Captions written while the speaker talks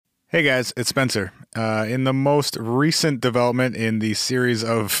Hey guys, it's Spencer. In the most recent development in the series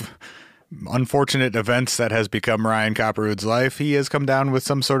of unfortunate events that has become Ryan Copperwood's life, he has come down with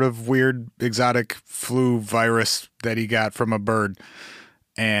some sort of weird exotic flu virus that he got from a bird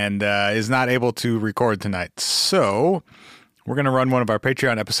and is not able to record tonight. So we're going to run one of our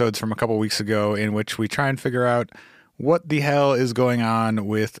Patreon episodes from a couple weeks ago in which we try and figure out what the hell is going on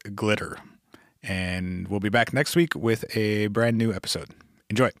with glitter. And we'll be back next week with a brand new episode.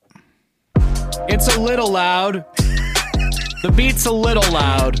 Enjoy. It's a little loud. The beat's a little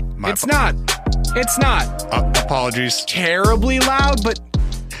loud. It's not Apologies. terribly loud, but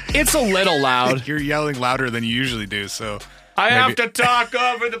it's a little loud. You're yelling louder than you usually do, so I maybe- have to talk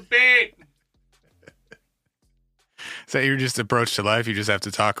over the beat. Is that your just approach to life? You just have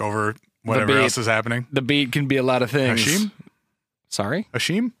to talk over whatever beat. else is happening? The beat can be a lot of things. Hashim? Sorry?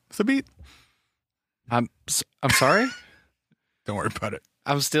 Hashim? It's the beat? I'm sorry? Don't worry about it.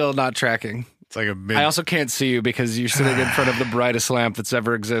 I'm still not tracking. It's like a mid... I also can't see you because you're sitting in front of the brightest lamp that's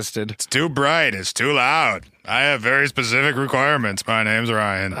ever existed. It's too bright. It's too loud. I have very specific requirements. My name's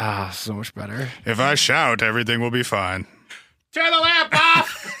Ryan. Ah, so much better. If I shout, everything will be fine. Turn the lamp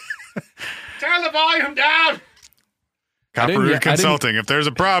off! Turn the volume down! Copperwood Consulting. If there's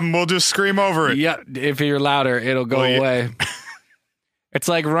a problem, we'll just scream over it. Yeah, if you're louder, it'll go Well, yeah. away. It's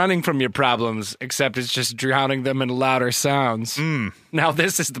like running from your problems, except it's just drowning them in louder sounds. Now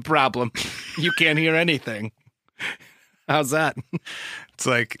this is the problem. You can't hear anything. How's that? It's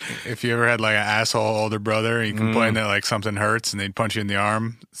like if you ever had like an asshole older brother and you complain that like something hurts and they'd punch you in the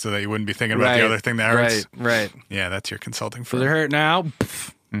arm so that you wouldn't be thinking about the other thing that hurts. Right. Yeah, that's your consulting Does firm. it hurt now?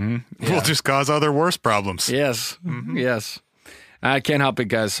 We'll just cause other worse problems. Yes. Yes. I can't help it,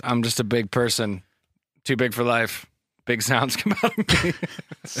 guys. I'm just a big person. Too big for life. Big sounds come out of me.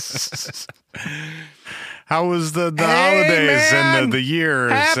 How was the Hey, holidays man! and the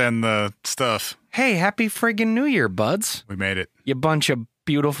years and the stuff? Hey, happy friggin' New Year, buds. We made it. You bunch of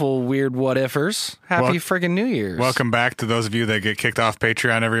beautiful, weird what-ifers. Happy friggin' New Year's. Welcome back to those of you that get kicked off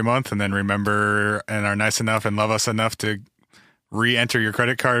Patreon every month and then remember and are nice enough and love us enough to re-enter your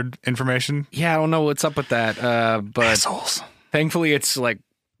credit card information. Yeah, I don't know what's up with that, but Assholes. thankfully it's like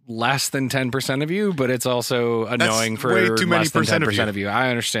less than 10% of you, but it's also annoying for way too many less than percent 10% of of you. I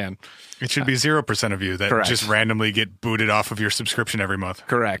understand. It should be 0% of you that Correct. just randomly get booted off of your subscription every month.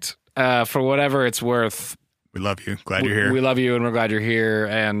 Correct. For whatever it's worth, We love you. Glad you're here. we love you and we're glad you're here.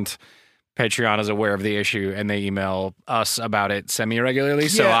 And Patreon is aware of the issue and they email us about it semi-regularly.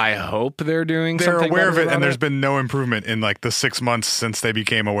 So Yeah. I hope they're doing They're something aware of better it, and about there's been no improvement in like the 6 months since they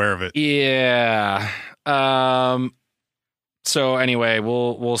became aware of it. Yeah. So anyway,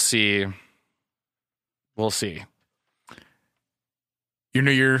 we'll see. We'll see. Your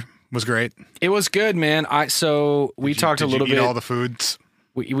New Year was great. It was good, man. We talked a little Did you eat bit. all the foods?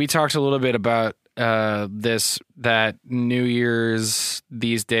 We talked a little bit about that New Year's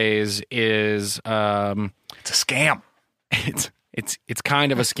these days is It's a scam. it's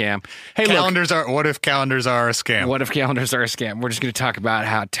kind of a scam. Hey, Calendars are. What if calendars are a scam? look, what if calendars are a scam? We're just going to talk about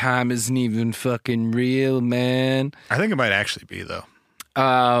how time isn't even fucking real, man. I think it might actually be though.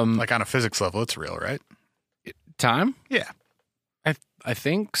 Um, Like on a physics level, it's real, right? time? Yeah. I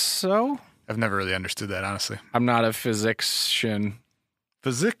think so. I've never really understood that, honestly. I'm not a physician.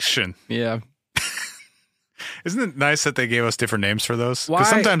 Physician. Yeah. Isn't it nice that they gave us different names for those? Why- Because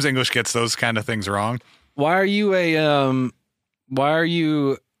sometimes English gets those kind of things wrong. Why are you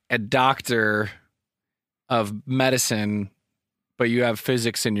a doctor of medicine, but you have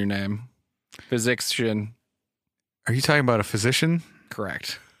physics in your name? Physician. Are you talking about a physician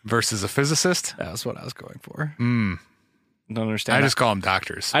Correct. versus a physicist? That's what I was going for. Hmm. Don't understand. I just call them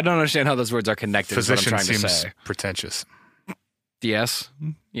doctors. I don't understand how those words are connected. Is Physician what I'm trying to seems say. pretentious. Yes.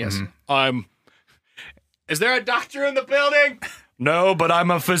 Yes. Mm-hmm. Is there a doctor in the building? No, but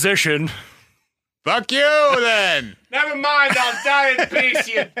I'm a physician. Fuck you, then. Never mind. I'll die in peace,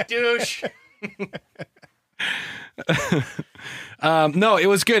 you douche. No, it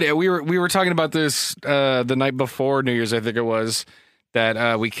was good. We were talking about this the night before New Year's, I think it was,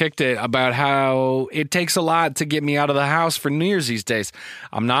 that we kicked it about how it takes a lot to get me out of the house for New Year's these days.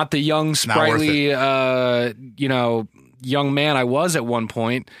 I'm not the young, not worth sprightly, young man I was at one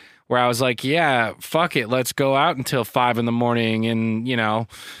point, where I was like, yeah, fuck it, let's go out until 5 a.m. and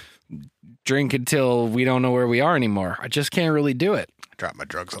drink until we don't know where we are anymore. I just can't really do it. I dropped my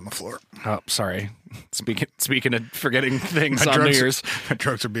drugs on the floor. Oh, sorry. Speaking of forgetting things on New Year's, My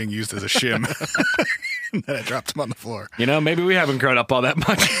drugs are being used as a shim. And then I dropped them on the floor. maybe we haven't grown up all that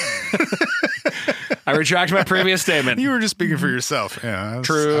much. I retract my previous statement. You were just speaking for yourself. Yeah,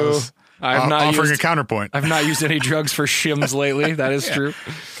 True. I've not offering used a counterpoint. I've not used any drugs for shims lately. That is true.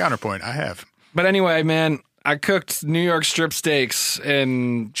 Counterpoint. I have. But anyway, man, I cooked New York strip steaks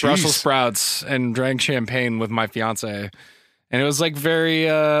and Brussels sprouts and drank champagne with my fiance. And it was like very,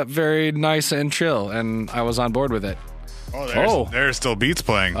 very nice and chill. And I was on board with it. There's still beats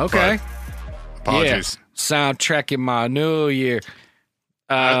playing. Okay. Apologies. Yeah. Soundtrack in my new year.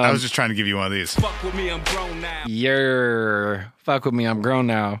 I was just trying to give you one of these. Fuck with me, I'm grown now. Fuck with me, I'm grown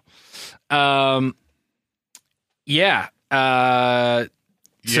now. Yeah.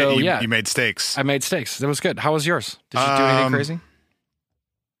 You made steaks. I made steaks. That was good. How was yours? Did you do anything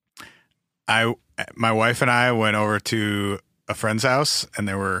crazy? My wife and I went over to a friend's house, and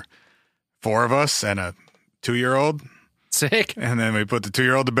there were 4 of us and a 2-year-old. Sick. And then we put the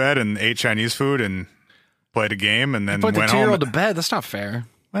 2-year-old to bed and ate Chinese food and played a game, and then Put the went home. 2-year-old to bed? That's not fair.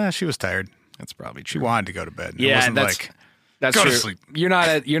 Well, she was tired. That's probably She true. wanted to go to bed. Yeah, it wasn't that's go true. to sleep. You're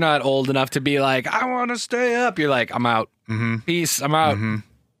not old enough to be like, I want to stay up. You're like, I'm out. Mm-hmm. Peace. I'm out.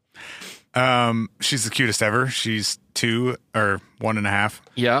 Mm-hmm. She's the cutest ever. She's 2 or 1.5.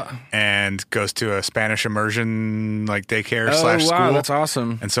 Yeah. And goes to a Spanish immersion daycare / wow, school. that's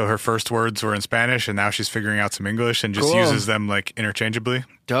awesome. And so her first words were in Spanish, and now she's figuring out some English and just Cool. uses them interchangeably.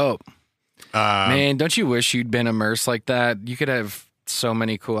 Dope. Man, don't you wish you'd been immersed like that? You could have so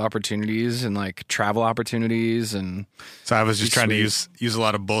many cool opportunities and travel opportunities and So I was just trying sweet. to use a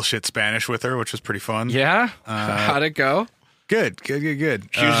lot of bullshit Spanish with her, which was pretty fun. yeah. How'd it go? Good. She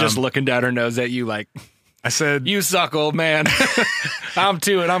was just looking down her nose at you like, I said, you suck, old man. I'm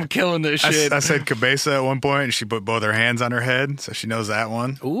 2 and I'm killing this shit. I said cabeza at one point, and she put both her hands on her head, so she knows that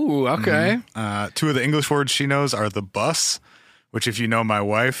one. Ooh, okay. 2 of the English words she knows are the bus, which if you know my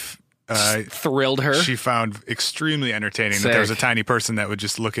wife, Thrilled her. she found extremely entertaining. Sick. That there was a tiny person that would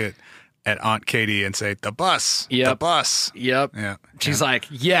just look at Aunt Katie and say, the bus, the Yep. bus. Yep. Yeah. She's like,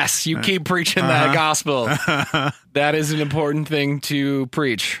 yes, you keep preaching that gospel. That is an important thing to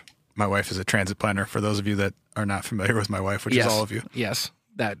preach. My wife is a transit planner, for those of you that are not familiar with my wife, which Yes. is all of you. Yes.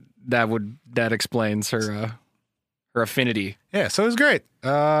 That explains her affinity. Yeah, so it was great.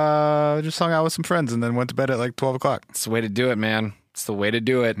 Just hung out with some friends and then went to bed at 12 o'clock. It's the way to do it, man. It's the way to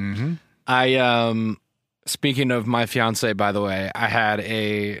do it. Mm-hmm. I speaking of my fiance, by the way, I had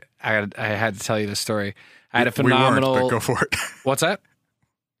to tell you this story. I had a phenomenal. We weren't, but go for it. What's that?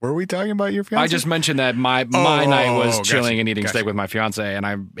 Were we talking about your fiance? I just mentioned that my night was gotcha, chilling and eating gotcha. steak with my fiance,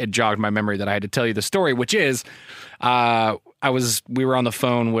 and it jogged my memory that I had to tell you the story, which is, we were on the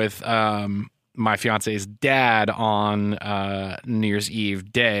phone with my fiance's dad on New Year's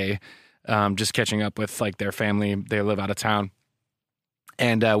Eve day, just catching up with their family. They live out of town,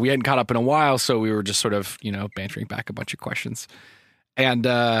 and we hadn't caught up in a while, so we were just sort of bantering back a bunch of questions, and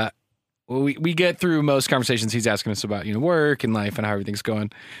we get through most conversations. He's asking us about work and life and how everything's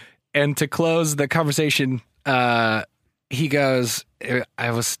going. And to close the conversation, he goes,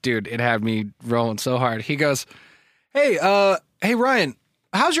 it had me rolling so hard. He goes, hey Ryan,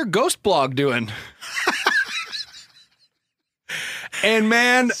 how's your ghost blog doing? And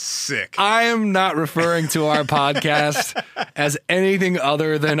man, sick. I am not referring to our podcast as anything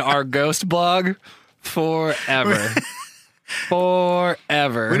other than our ghost blog forever.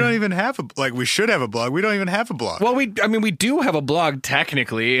 Forever. We don't even have we should have a blog. We don't even have a blog. Well, we do have a blog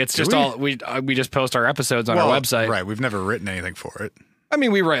technically. It's just we just post our episodes on our website. Right. We've never written anything for it. I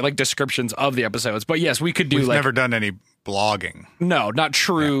mean, we write descriptions of the episodes, but yes, we could do We've never done any blogging. No, not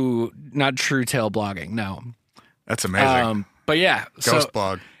true tale blogging. No. That's amazing. But yeah, Ghost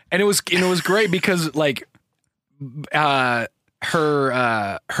blog. And it was great because her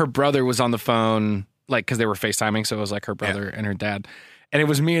brother was on the phone because they were FaceTiming, so it was her brother and her dad. And it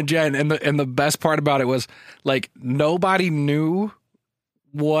was me and Jen, and the best part about it was nobody knew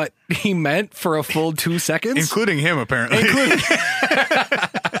what he meant for a full 2 seconds. Including him, apparently.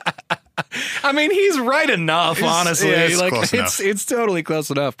 I mean, he's right enough, honestly. Yeah, it's close enough. It's totally close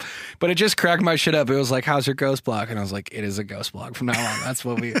enough. But it just cracked my shit up. It was how's your ghost blog? And I was like, it is a ghost blog from now on. That's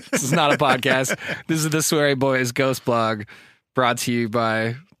what this is not a podcast. This is the Sweary Boys ghost blog, brought to you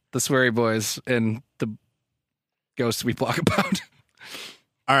by the Sweary Boys and the ghosts we blog about.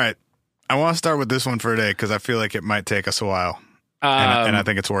 All right. I want to start with this one for today because I feel like it might take us a while. And I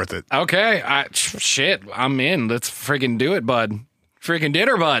think it's worth it. Okay. Shit, I'm in. Let's freaking do it, bud. Freaking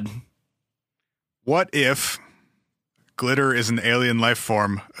dinner, bud. What if glitter is an alien life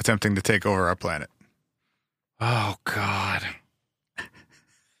form attempting to take over our planet? Oh, God.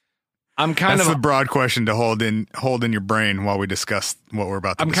 That's a broad question to hold in your brain while we discuss what we're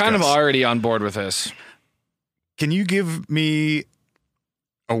about to discuss. I'm kind of already on board with this. Can you give me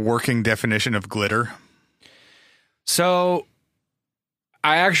a working definition of glitter? So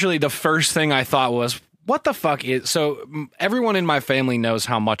I actually, the first thing I thought was, what the fuck is... So everyone in my family knows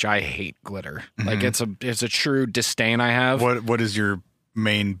how much I hate glitter. Like, it's a true disdain I have. What is your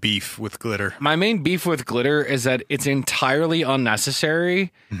main beef with glitter? My main beef with glitter is that it's entirely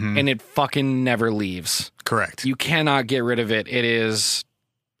unnecessary and it fucking never leaves. Correct. You cannot get rid of it. It is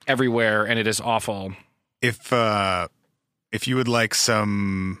everywhere and it is awful. If you would like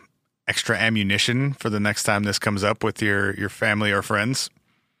some extra ammunition for the next time this comes up with your family or friends,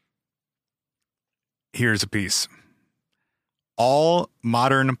 here's a piece. All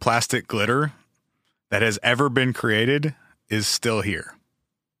modern plastic glitter that has ever been created is still here.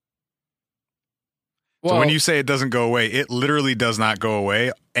 Well, So when you say it doesn't go away, it literally does not go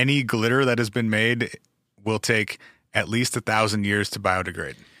away. Any glitter that has been made will take at least 1,000 years to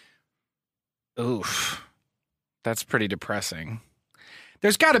biodegrade. oof, that's pretty depressing.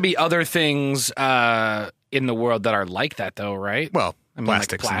 There's got to be other things in the world that are like that, though, right? Well, I mean,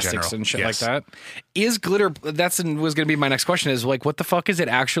 plastics like in general. and shit Yes. like that. Is glitter? Was going to be my next question. Is like, what the fuck is it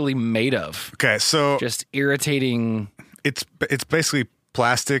actually made of? Okay, so Just irritating. it's basically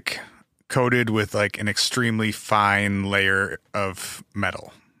plastic coated with like an extremely fine layer of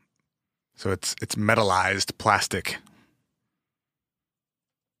metal. So it's metallized plastic.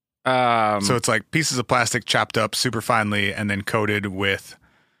 So it's like pieces of plastic chopped up super finely and then coated with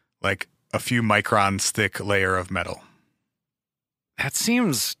like a few microns thick layer of metal. That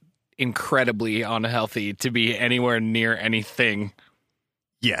seems incredibly unhealthy to be anywhere near anything.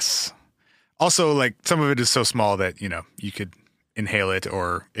 Yes. Also, like some of it is so small that, you could inhale it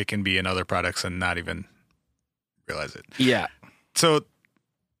or it can be in other products and not even realize it. Yeah. So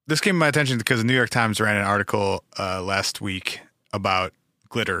this came to my attention because the New York Times ran an article last week about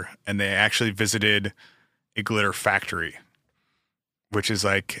glitter, and they actually visited a glitter factory, which is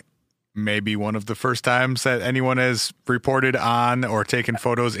like maybe one of the first times that anyone has reported on or taken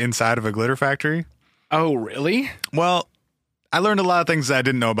photos inside of a glitter factory. Oh, really? Well, I learned a lot of things that I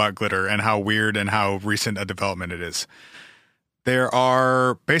didn't know about glitter and how weird and how recent a development it is. There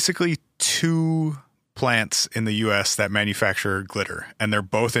are basically 2 plants in the U.S. that manufacture glitter, and they're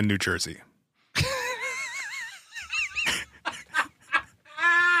both in New Jersey.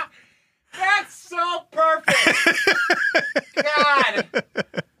 That's so perfect. God.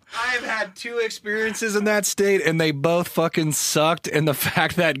 I've had 2 experiences in that state and they both fucking sucked. And the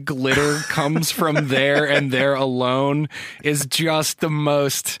fact that glitter comes from there and there alone is just the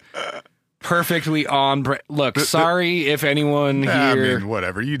most perfectly on. Look, sorry if anyone here. I mean,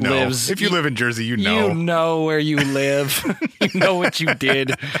 whatever. lives- If you live in Jersey, you know. You know where you live. You know what you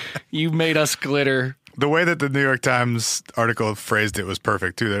did. You made us glitter. The way that the New York Times article phrased it was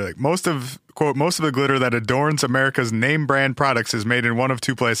perfect, too. They're like, most of the glitter that adorns America's name brand products is made in one of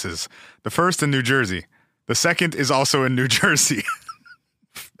 2 places. The first in New Jersey. The second is also in New Jersey.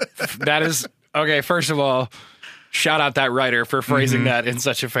 That is okay. First of all, shout out that writer for phrasing that in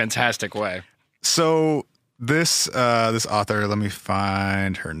such a fantastic way. So this author, let me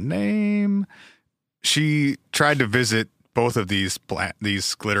find her name. She tried to visit both of these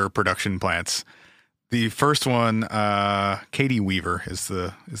glitter production plants. The first one, Katie Weaver is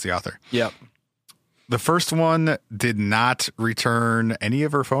the author. Yep. The first one did not return any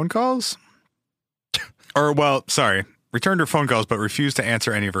of her phone calls. Returned her phone calls, but refused to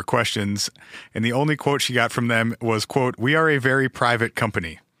answer any of her questions. And the only quote she got from them was, quote, "We are a very private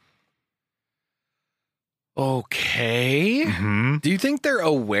company." Okay. Do you think they're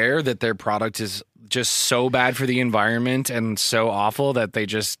aware that their product is just so bad for the environment and so awful that they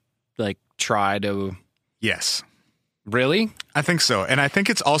just like try to? Yes. Really? I think so. And I think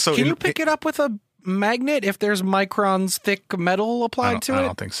it's also... Can you pick it up with a magnet if there's microns thick metal applied to it? I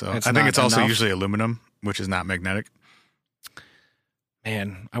don't think so. It's I think not it's also enough? usually aluminum, which is not magnetic.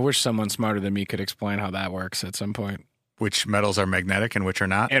 Man, I wish someone smarter than me could explain how that works at some point. Which metals are magnetic and which are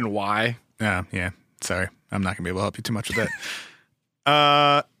not. And why? Yeah. Sorry. I'm not going to be able to help you too much with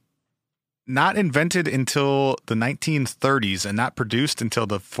that. Not invented until the 1930s and not produced until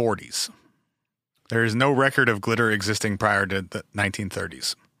the 40s. There is no record of glitter existing prior to the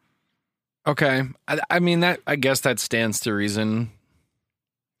 1930s. Okay. I mean, I guess that stands to reason.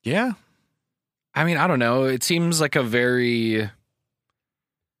 Yeah. I mean, I don't know. It seems like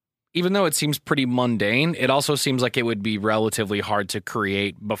even though it seems pretty mundane, it also seems like it would be relatively hard to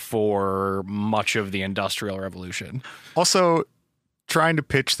create before much of the Industrial Revolution. Also, trying to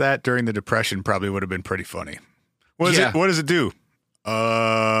pitch that during the Depression probably would have been pretty funny. What does it do?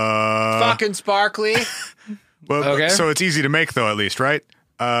 Fucking sparkly. Well, Okay. So it's easy to make, though, at least, right?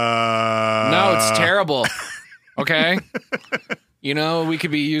 No, it's terrible. Okay. We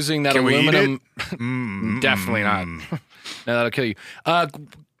could be using that Can we eat aluminum. it? Definitely not. No, that'll kill you.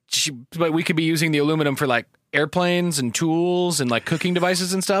 But we could be using the aluminum for like airplanes and tools and like cooking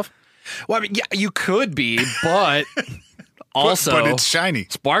devices and stuff. Well, I mean, yeah, you could be, but also, but it's shiny.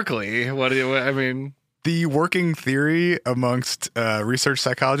 Sparkly. I mean, the working theory amongst research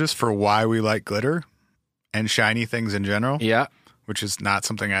psychologists for why we like glitter and shiny things in general, yeah, which is not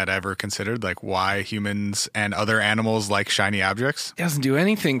something I'd ever considered, like why humans and other animals like shiny objects. it doesn't do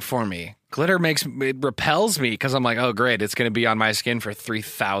anything for me. Glitter it repels me because I'm like, oh, great, it's going to be on my skin for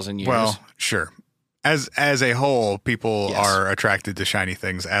 3,000 years. Well, sure. As a whole, people Yes. are attracted to shiny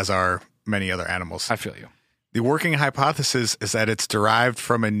things, as are many other animals. I feel you. The working hypothesis is that it's derived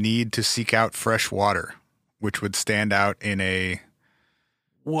from a need to seek out fresh water, which would stand out in a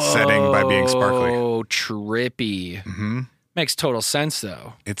setting by being sparkly. Oh, trippy. hmm Makes total sense,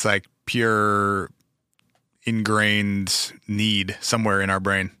 though. It's like pure ingrained need somewhere in our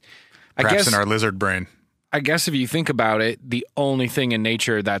brain, perhaps in our lizard brain. I guess if you think about it, the only thing in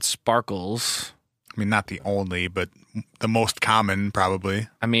nature that sparkles, I mean, not the only, but the most common, probably.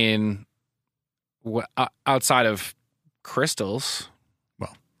 I mean, outside of crystals.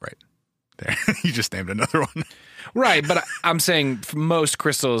 Well, right there. You just named another one. Right, but I'm saying most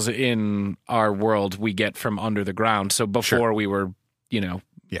crystals in our world we get from under the ground. So before we were, Yeah.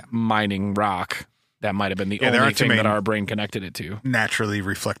 mining rock, that might have been the there only aren't too thing that many- our brain connected it to. Naturally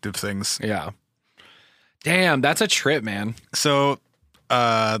reflective things. Yeah. Damn, that's a trip, man. So,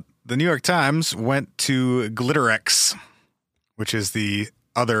 the New York Times went to Glitterex, which is the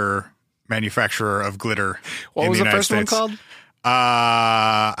other manufacturer of glitter. What in was the the United first States. one called?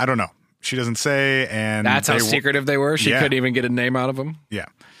 I don't know. She doesn't say, and That's how secretive they were. She Yeah. couldn't even get a name out of them. Yeah.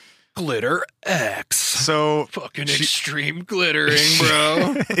 Glitter X. So Fucking extreme glittering,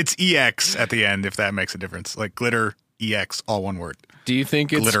 bro. it's EX at the end, if that makes a difference. Like glitter EX, all one word. Do you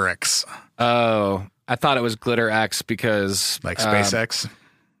think it's Glitterex, Oh, I thought it was Glitter X because like SpaceX.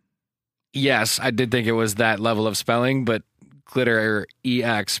 Yes, I did think it was that level of spelling, but Glitter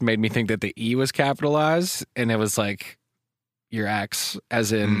EX made me think that the E was capitalized and it was like your X,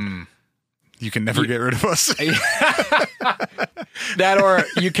 as in You can never get rid of us. that, or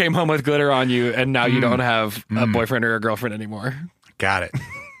you came home with glitter on you and now you don't have a boyfriend or a girlfriend anymore. Got it.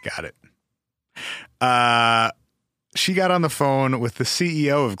 She got on the phone with the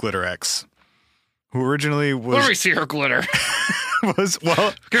CEO of Glitterex, who originally Let me was see her glitter.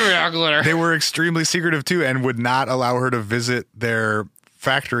 well, Give me that glitter. they were extremely secretive too, and would not allow her to visit their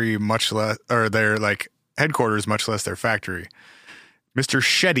factory, much less, or their like headquarters, much less their factory. Mr.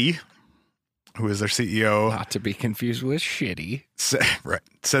 Shetty, who is their CEO, Not to be confused with shitty.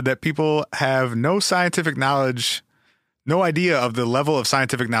 said that people have no scientific knowledge, no idea of the level of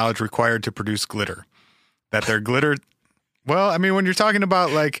scientific knowledge required to produce glitter. That their glitter, well, I mean, when you're talking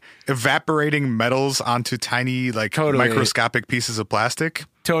about like evaporating metals onto tiny, like Totally. microscopic pieces of plastic,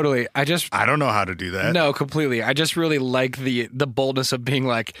 Totally. I don't know how to do that. No, completely. I just really like the boldness of being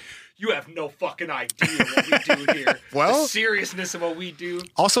like, you have no fucking idea what we do here. Well- the seriousness of what we do.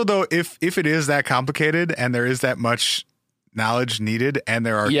 Also, though, if it is that complicated and there is that much knowledge needed, and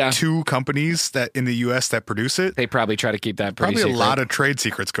there are Yeah. 2 companies that in the U.S. that produce it, They probably try to keep that pretty probably secret. a lot of trade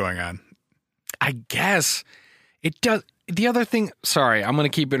secrets going on. I guess it does. The other thing, sorry, I'm going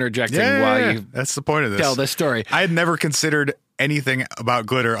to keep interjecting while you That's the point of this. tell this story. I had never considered anything about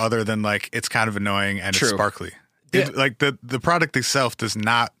glitter other than like it's kind of annoying and True. it's sparkly. Yeah. Like the product itself does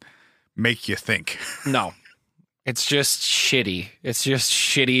not make you think. No, it's just shitty. It's just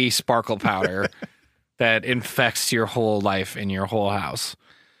shitty sparkle powder that infects your whole life and your whole house.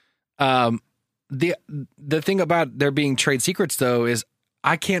 The thing about there being trade secrets, though, is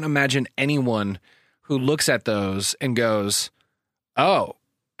I can't imagine anyone who looks at those and goes, "Oh,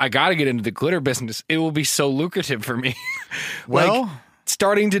 I got to get into the glitter business. It will be so lucrative for me." Well,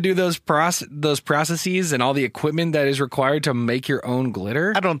 Starting to do those processes and all the equipment that is required to make your own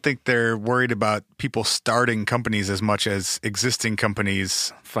glitter. I don't think they're worried about people starting companies as much as existing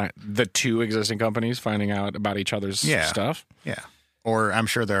companies. The 2 existing companies finding out about each other's stuff. Yeah. Or I'm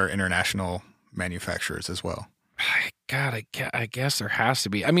sure there are international manufacturers as well. God, I guess there has to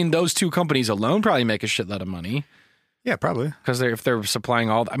be. I mean, those 2 companies alone probably make a shitload of money Yeah, probably. because if they're supplying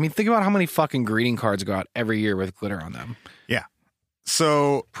all. I mean, think about how many fucking greeting cards go out every year with glitter on them. Yeah.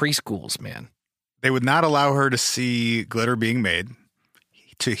 So Preschools, man. they would not allow her to see glitter being made,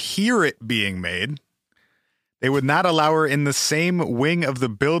 to hear it being made. They would not allow her in the same wing of the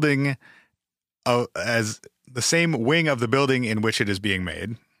building as the same wing of the building in which it is being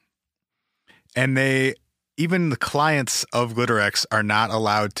made. And even the clients of Glitterex are not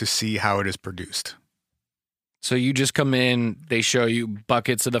allowed to see how it is produced. So you just come in, they show you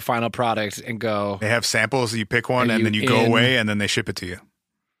buckets of the final product and go. They have samples, you pick one, Are and you then you go in? away, and then they ship it to you.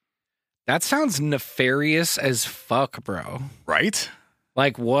 That sounds nefarious as fuck, bro. Right?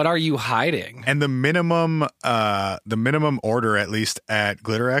 Like, what are you hiding? And the minimum order, at least at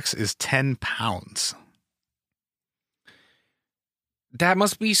GlitterX, is 10 pounds. That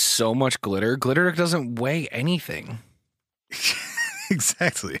must be so much glitter. Glitter doesn't weigh anything.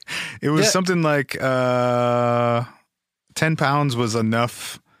 Exactly. It was something like 10 pounds was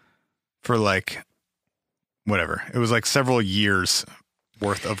enough for like whatever. It was like several years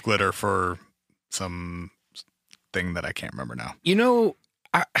worth of glitter for some thing that I can't remember now. You know,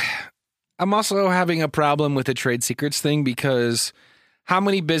 I'm also having a problem with the trade secrets thing because how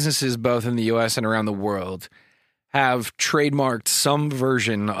many businesses, both in the US and around the world, have trademarked some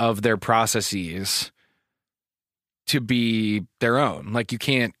version of their processes to be their own? Like you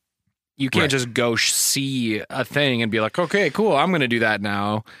can't Right. just go see a thing and be like, okay, cool, I'm going to do that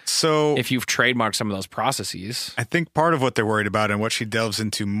now. So If you've trademarked some of those processes. I think part of what they're worried about and what she delves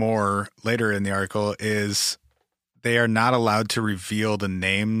into more later in the article is they are not allowed to reveal the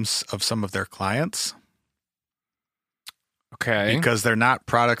names of some of their clients Okay. because they're not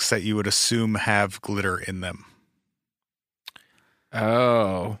products that you would assume have glitter in them.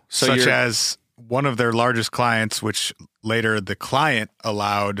 Oh. So Such you're, as one of their largest clients, which later the client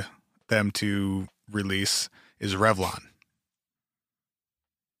allowed them to release, is Revlon.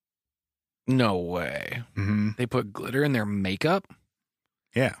 no way. Mm-hmm. They put glitter in their makeup?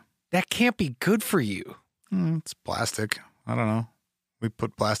 Yeah. That can't be good for you. It's plastic. I don't know. We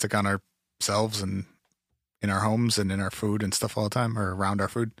put plastic on ourselves and in our homes and in our food and stuff all the time, or around our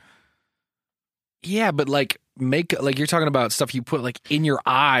food. Yeah, but like you're talking about stuff you put like in your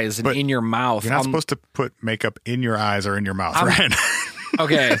eyes and But in your mouth. You're not supposed to put makeup in your eyes or in your mouth, I'm- right?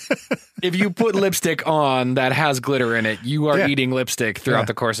 Okay. If you put lipstick on that has glitter in it, you are Yeah. eating lipstick throughout Yeah.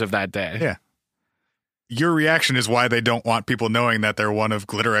 the course of that day. Yeah. Your reaction is why they don't want people knowing that they're one of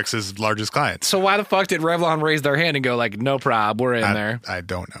GlitterX's largest clients. So why the fuck did Revlon raise their hand and go like, no prob, we're in there? I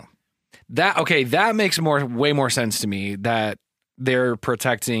don't know. That makes way more sense to me that they're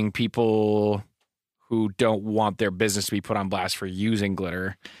protecting people who don't want their business to be put on blast for using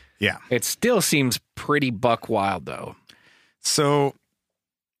glitter. Yeah. It still seems pretty buck wild though. So,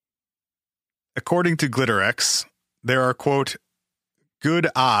 according to GlitterX, there are, quote, good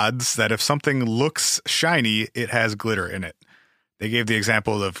odds that if something looks shiny, it has glitter in it. They gave the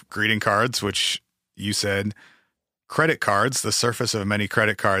example of greeting cards, which you said. Credit cards, the surface of many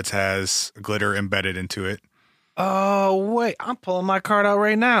credit cards has glitter embedded into it. Oh, wait, I'm pulling my card out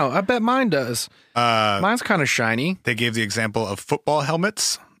right now. I bet mine does. Mine's kind of shiny. They gave the example of football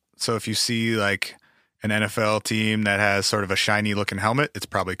helmets. So if you see like an NFL team that has sort of a shiny looking helmet, it's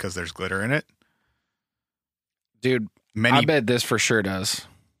probably because there's glitter in it. Dude, I bet this for sure does.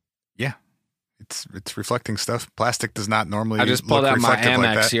 Yeah, it's reflecting stuff. Plastic does not normally. I just pulled look out my reflective Amex,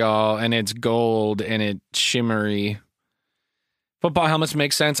 like that. y'all, and it's gold and it's shimmery. Football helmets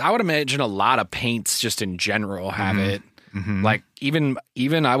make sense. I would imagine a lot of paints just in general have it. Mhm. Like even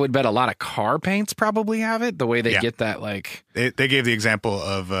I would bet a lot of car paints probably have it. The way they Yeah. get that like They gave the example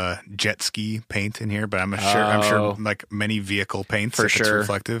of jet ski paint in here, but I'm sure Oh. like many vehicle paints For if it's sure.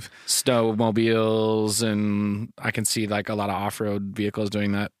 reflective. snowmobiles, and I can see like a lot of off-road vehicles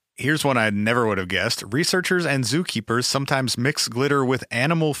doing that. Here's one I never would have guessed. Researchers and zookeepers sometimes mix glitter with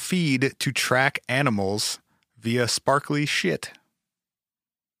animal feed to track animals via sparkly shit.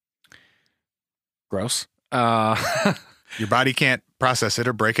 Gross. Your body can't process it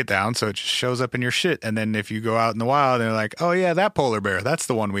or break it down, so it just shows up in your shit. And then if you go out in the wild, they're like, oh yeah, that polar bear, that's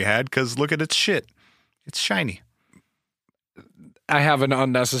the one we had because look at its shit. It's shiny. I have an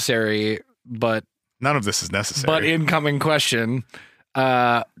unnecessary but None of this is necessary. incoming question.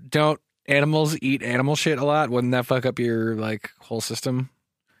 Don't animals eat animal shit a lot? Wouldn't that fuck up your like whole system?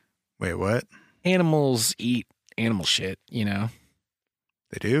 Wait, what? Animals eat animal shit, you know,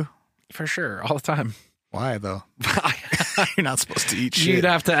 They do? for sure, all the time. Why though? You're not supposed to eat shit. You'd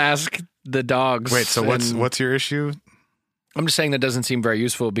have to ask the dogs. Wait, so and- what's your issue? I'm just saying that doesn't seem very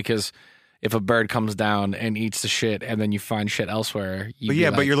useful because if a bird comes down and eats the shit and then you find shit elsewhere, But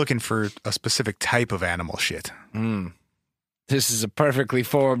yeah, but you're looking for a specific type of animal shit. this is a perfectly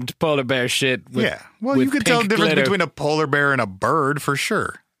formed polar bear shit. With, Yeah. Well, you with could tell the pink difference glitter. between a polar bear and a bird for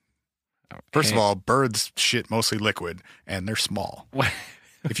sure. First of all, birds shit mostly liquid and they're small.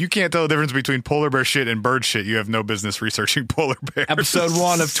 If you can't tell the difference between polar bear shit and bird shit, you have no business researching polar bears. Episode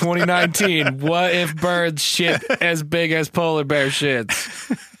 1 of 2019. What if birds shit as big as polar bear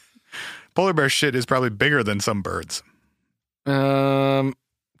shits? Polar bear shit is probably bigger than some birds.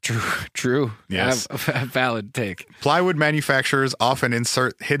 True. True. Yes. A valid take. Plywood manufacturers often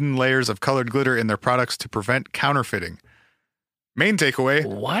insert hidden layers of colored glitter in their products to prevent counterfeiting. Main takeaway,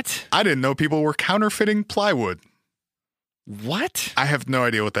 What? I didn't know people were counterfeiting plywood. What? I have no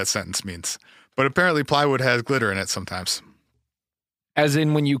idea what that sentence means. But apparently plywood has glitter in it sometimes. As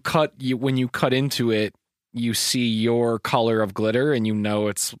in when you cut into it, you see your color of glitter and you know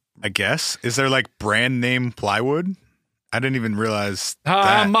it's I guess. Is there like brand name plywood? I didn't even realize Hi,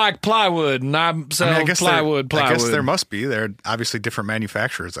 that. I'm Mike Plywood, and I sell plywood. I guess there must be. There are obviously different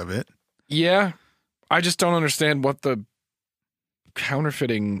manufacturers of it. Yeah. I just don't understand what the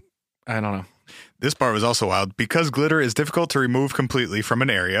counterfeiting, I don't know. This part was also wild. Because glitter is difficult to remove completely from an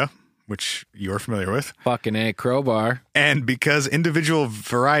area, which you're familiar with, Fucking A, crowbar. and because individual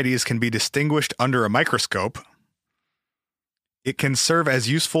varieties can be distinguished under a microscope, it can serve as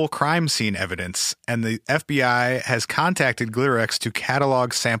useful crime scene evidence, and the FBI has contacted GlitterX to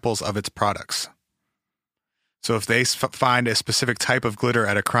catalog samples of its products. So if they find a specific type of glitter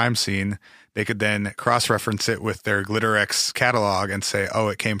at a crime scene, they could then cross-reference it with their GlitterX catalog and say, oh,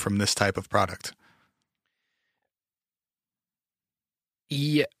 it came from this type of product.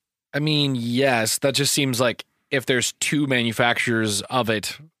 Yeah. I mean, yes, that just seems like if there's two manufacturers of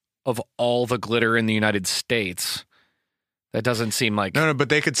it, of all the glitter in the United States, that doesn't seem like... No, but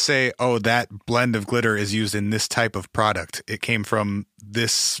they could say, oh, that blend of glitter is used in this type of product. It came from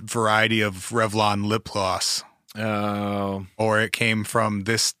this variety of Revlon lip gloss. Oh. Or it came from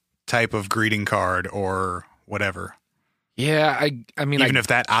this type of greeting card or whatever. Yeah, I mean... Even if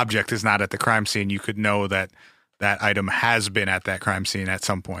that object is not at the crime scene, you could know that that item has been at that crime scene at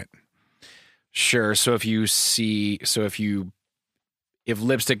some point. Sure. So if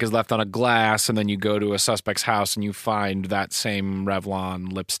lipstick is left on a glass and then you go to a suspect's house and you find that same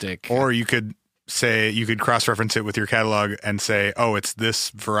Revlon lipstick. Or you could cross-reference it with your catalog and say, oh, it's this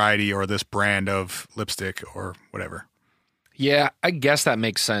variety or this brand of lipstick or whatever. Yeah, I guess that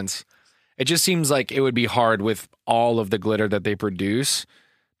makes sense. It just seems like it would be hard with all of the glitter that they produce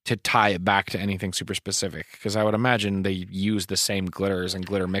to tie it back to anything super specific, because I would imagine they use the same glitters and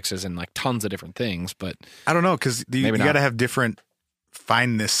glitter mixes in like tons of different things, but I don't know, because you got to have different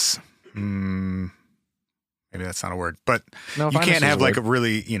fineness. Maybe that's not a word, but no, you can't have like a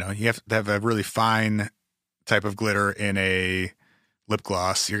really, you have to have a really fine type of glitter in a lip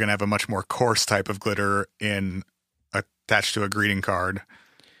gloss. You're going to have a much more coarse type of glitter attached to a greeting card.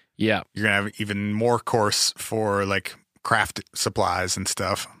 Yeah. You're going to have even more coarse for like craft supplies and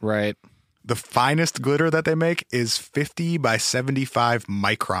stuff. Right. The finest glitter that they make is 50 by 75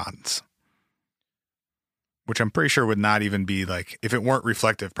 microns, which I'm pretty sure would not even be like, if it weren't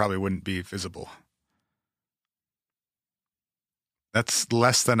reflective, probably wouldn't be visible. That's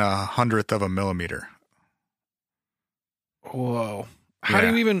less than 1/100th of a millimeter. Whoa. How do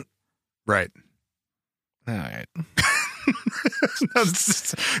you even... Right. All right.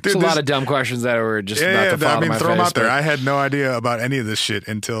 There's a lot of dumb questions that were just about to fall out of my throw face, them out there. but I had no idea about any of this shit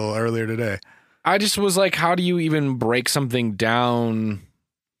until earlier today. I just was like, how do you even break something down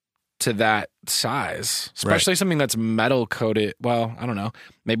to that size? Especially something that's metal coated. Well, I don't know.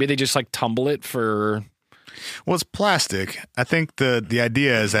 Maybe they just like tumble it for... Well, it's plastic. I think the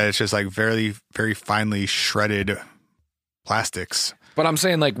idea is that it's just like very, very finely shredded plastics. But I'm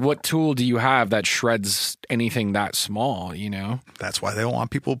saying, like, what tool do you have that shreds anything that small, That's why they don't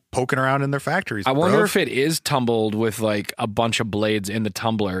want people poking around in their factories. I wonder if it is tumbled with, like, a bunch of blades in the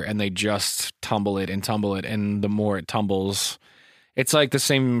tumbler and they just tumble it. And the more it tumbles, it's like the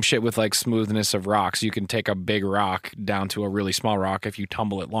same shit with, like, smoothness of rocks. You can take a big rock down to a really small rock if you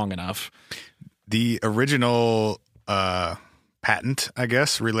tumble it long enough. The original patent, I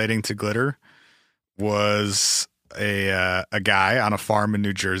guess, relating to glitter was a guy on a farm in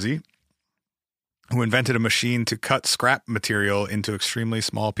New Jersey who invented a machine to cut scrap material into extremely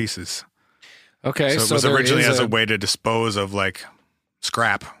small pieces. Okay, so it was originally as a way to dispose of like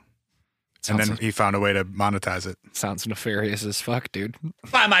scrap, and then he found a way to monetize it. Sounds nefarious as fuck, dude.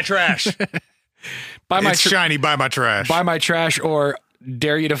 Buy my trash. It's shiny. Buy my trash. Buy my trash, or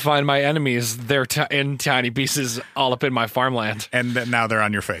dare you to find my enemies. They're in tiny pieces all up in my farmland, and now they're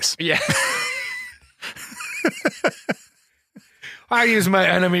on your face. Yeah. I use my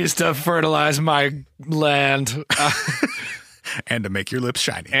enemies to fertilize my land. And to make your lips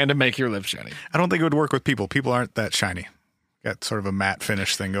shiny. I don't think it would work with people. People aren't that shiny. Got sort of a matte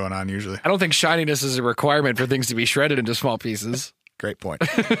finish thing going on usually. I don't think shininess is a requirement for things to be shredded into small pieces. Great point.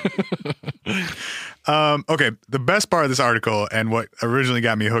 Okay, the best part of this article and what originally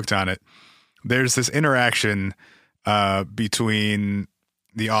got me hooked on it, there's this interaction between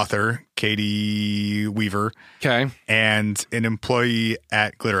the author, Katie Weaver, okay, and an employee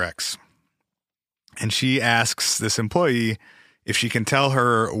at GlitterX. And she asks this employee if she can tell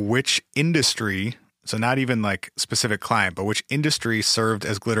her which industry, so not even like specific client, but which industry served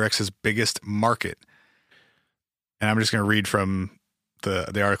as GlitterX's biggest market. And I'm just going to read from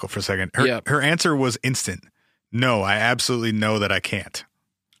the article for a second. Her answer was instant. No, I absolutely know that I can't.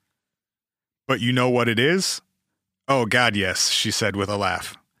 But you know what it is? Oh, God, yes, she said with a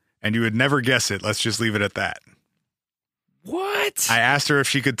laugh. And you would never guess it. Let's just leave it at that. What? I asked her if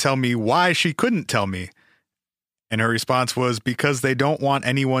she could tell me why she couldn't tell me. And her response was because they don't want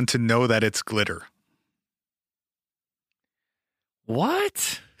anyone to know that it's glitter.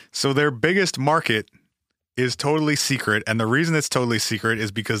 What? So their biggest market is totally secret. And the reason it's totally secret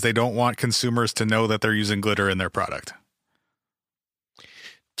is because they don't want consumers to know that they're using glitter in their product.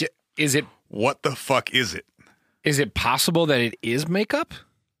 Is it? What the fuck is it? Is it possible that it is makeup?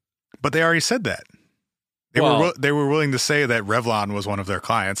 But they already said that. They were willing to say that Revlon was one of their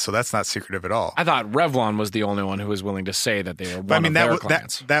clients, so that's not secretive at all. I thought Revlon was the only one who was willing to say that they were one of their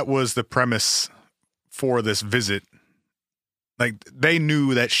clients. That was the premise for this visit. Like, they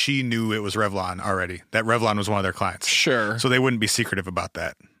knew that she knew it was Revlon already, that Revlon was one of their clients. Sure. So they wouldn't be secretive about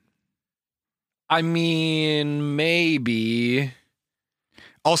that. I mean, maybe.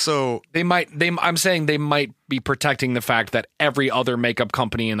 Also, I'm saying they might be protecting the fact that every other makeup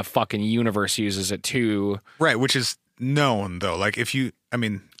company in the fucking universe uses it too. Right, which is known though. Like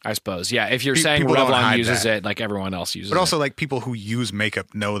I suppose, yeah. If you're saying Revlon uses it, like everyone else uses it. But also, like, people who use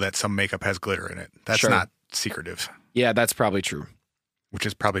makeup know that some makeup has glitter in it. That's not secretive. Yeah, that's probably true. Which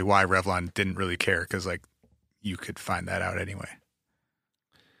is probably why Revlon didn't really care, because, like, you could find that out anyway.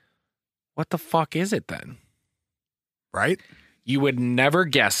 What the fuck is it then? Right? You would never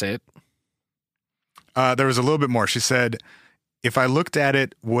guess it. There was a little bit more. She said, if I looked at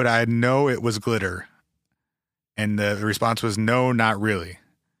it, would I know it was glitter? And the response was, no, not really.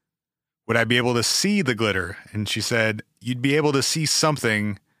 Would I be able to see the glitter? And she said, you'd be able to see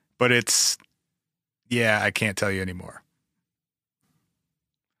something, but I can't tell you anymore.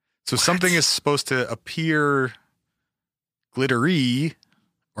 So something is supposed to appear glittery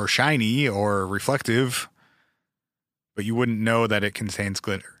or shiny or reflective, but you wouldn't know that it contains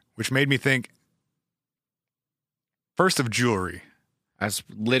glitter, which made me think first of jewelry. That's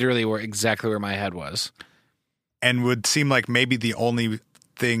literally exactly where my head was. And would seem like maybe the only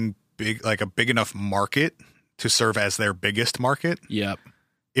thing big, like a big enough market to serve as their biggest market. Yep.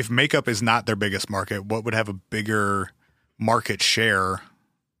 If makeup is not their biggest market, what would have a bigger market share?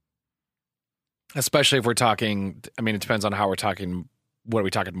 Especially if we're talking, I mean, it depends on how we're talking. What are we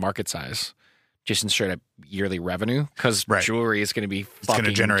talking market size? Just in straight up yearly revenue? Because jewelry is going to be fucking going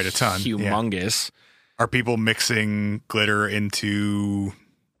to generate a ton. Humongous. Yeah. Are people mixing glitter into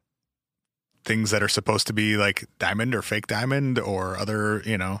things that are supposed to be like diamond or fake diamond or other,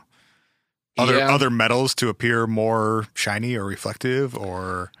 other metals to appear more shiny or reflective?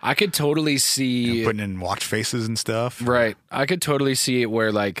 Or I could totally see putting in watch faces and stuff. Right. I could totally see it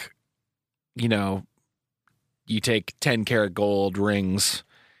where, like, you take 10 karat gold rings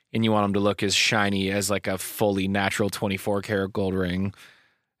and you want them to look as shiny as like a fully natural 24 karat gold ring.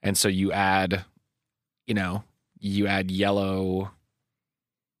 And so you add yellow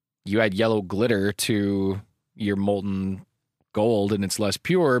glitter to your molten gold and it's less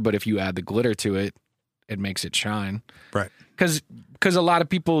pure, but if you add the glitter to it, it makes it shine. Right. Because a lot of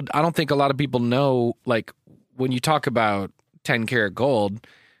people, I don't think a lot of people know, like, when you talk about 10 karat gold,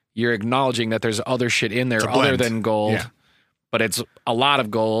 you're acknowledging that there's other shit in there other than gold. Yeah. But it's a lot of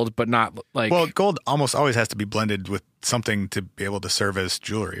gold, but not like... Well, gold almost always has to be blended with something to be able to serve as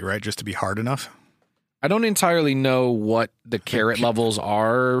jewelry, right? Just to be hard enough. I don't entirely know what the carat levels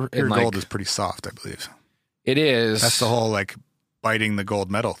are. Pure gold is pretty soft, I believe. It is. That's the whole, like, biting the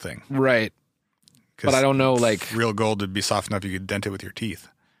gold metal thing. Right. But I don't know, like... Real gold would be soft enough you could dent it with your teeth.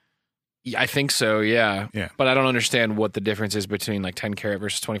 I think so, yeah. Yeah. But I don't understand what the difference is between, like, 10 karat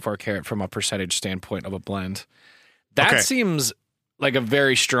versus 24 karat from a percentage standpoint of a blend. That seems like a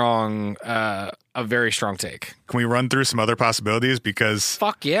very strong take. Can we run through some other possibilities? Because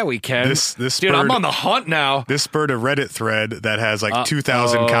fuck yeah, we can. This dude, I'm on the hunt now. This spurred a Reddit thread that has like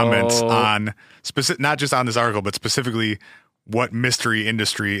 2,000 comments on not just on this article, but specifically what mystery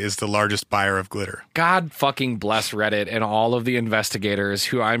industry is the largest buyer of glitter. God fucking bless Reddit and all of the investigators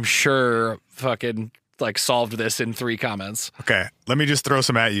who I'm sure fucking like solved this in 3 comments. Okay, let me just throw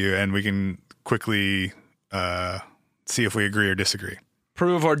some at you, and we can quickly see if we agree or disagree.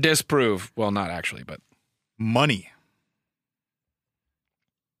 Prove or disprove. Well, not actually, but money.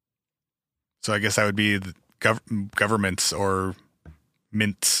 So I guess that would be the governments or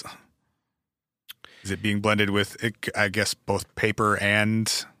mints. Is it being blended with, I guess, both paper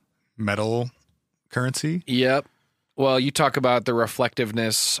and metal currency. Yep. Well, you talk about the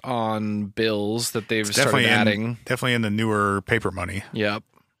reflectiveness on bills that they've started adding. Definitely in the newer paper money. Yep.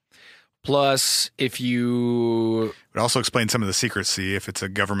 Plus, if you... It would also explain some of the secrecy if it's a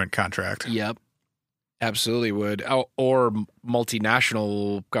government contract. Yep. Absolutely would. Or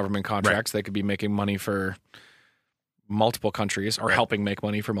multinational government contracts. Right. They could be making money for multiple countries or helping make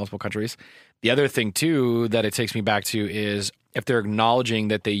money for multiple countries. The other thing, too, that it takes me back to is if they're acknowledging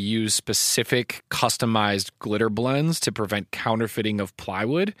that they use specific customized glitter blends to prevent counterfeiting of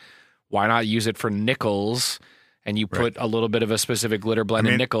plywood, why not use it for nickels? And you put a little bit of a specific glitter blend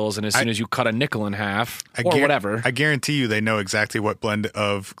in nickels, and as soon as you cut a nickel in half or whatever. I guarantee you they know exactly what blend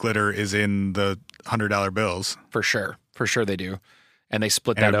of glitter is in the $100 bills. For sure. For sure they do. And they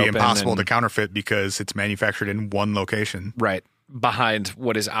split that open. It would be impossible to counterfeit because it's manufactured in one location. Right. Behind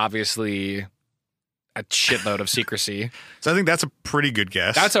what is obviously a shitload of secrecy. So I think that's a pretty good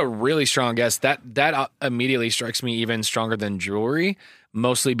guess. That's a really strong guess. That immediately strikes me even stronger than jewelry,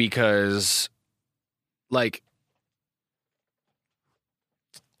 mostly because, like...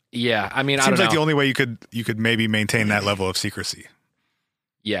 Yeah, I mean, I don't know. Seems like the only way you could maybe maintain that level of secrecy.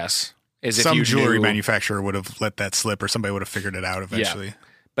 Yes. Is if some jewelry manufacturer would have let that slip, or somebody would have figured it out eventually. Yeah.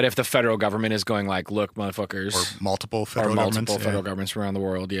 But if the federal government is going like, look, motherfuckers. Or multiple federal governments around the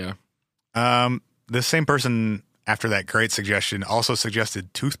world, yeah. The same person after that great suggestion also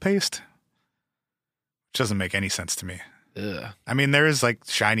suggested toothpaste, which doesn't make any sense to me. Ugh. I mean, there is like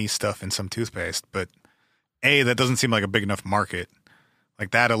shiny stuff in some toothpaste, but that doesn't seem like a big enough market.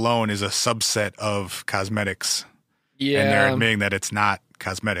 Like that alone is a subset of cosmetics. Yeah. And they're admitting that it's not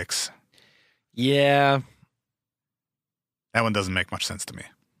cosmetics. Yeah. That one doesn't make much sense to me.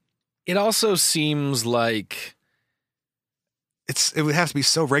 It also seems like it would have to be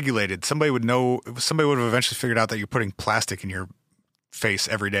so regulated. Somebody would know. Somebody would have eventually figured out that you're putting plastic in your face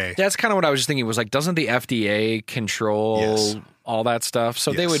every day. That's kind of what I was just thinking. Was like, doesn't the FDA control all that stuff?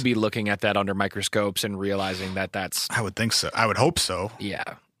 So they would be looking at that under microscopes and realizing that that's... I would think so. I would hope so. Yeah.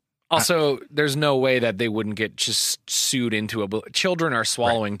 Also, there's no way that they wouldn't get just sued into children are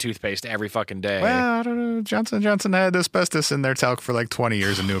swallowing toothpaste every fucking day. Well, I don't know. Johnson & Johnson had asbestos in their talc for like 20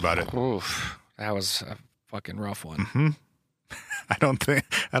 years and knew about it. Oof. That was a fucking rough one. Mm-hmm. I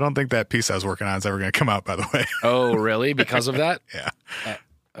don't think that piece I was working on is ever going to come out, by the way. Oh, really? Because of that? Yeah.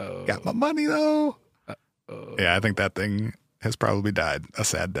 Got my money, though. Yeah, I think that thing has probably died a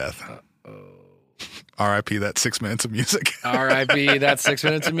sad death. R.I.P. that 6 minutes of music. R.I.P. that 6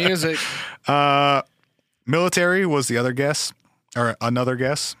 minutes of music. Military was the other guess, or another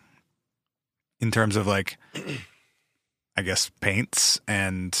guess, in terms of like, I guess, paints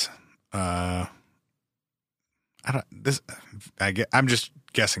and I'm just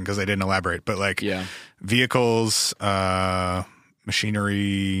guessing because they didn't elaborate, but like vehicles,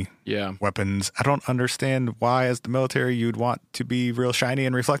 machinery, weapons. I don't understand why, as the military, you'd want to be real shiny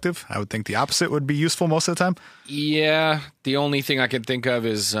and reflective. I would think the opposite would be useful most of the time. Yeah, the only thing I can think of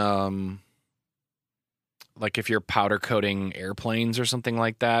is like if you're powder coating airplanes or something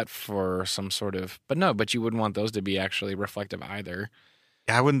like that for some sort of. But you wouldn't want those to be actually reflective either.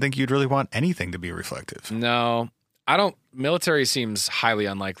 I wouldn't think you'd really want anything to be reflective. No, I don't. Military seems highly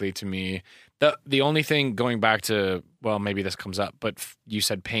unlikely to me. The only thing, going back to, well, maybe this comes up, but you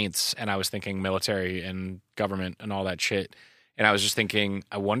said paints, and I was thinking military and government and all that shit. And I was just thinking,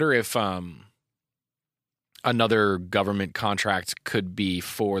 I wonder if another government contract could be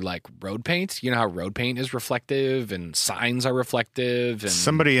for like road paint. You know how road paint is reflective and signs are reflective. And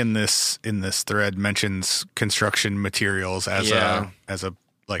somebody in this thread mentions construction materials as a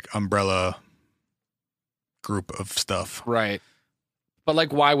like umbrella group of stuff. Right.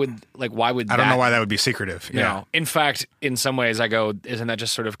 But why would I don't know why that would be secretive. Yeah. No. In fact, in some ways I go, isn't that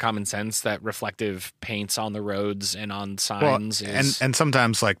just sort of common sense that reflective paints on the roads and on signs and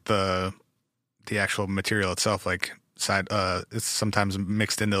sometimes like the actual material itself, like it's sometimes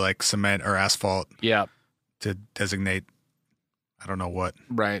mixed into like cement or asphalt. Yeah. To designate I don't know what.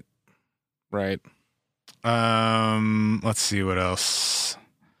 Right. Let's see what else.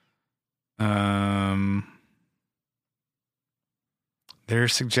 They're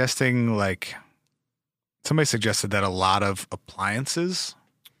suggesting somebody suggested that a lot of appliances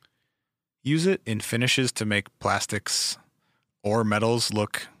use it in finishes to make plastics or metals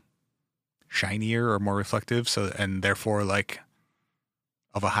look shinier or more reflective, and therefore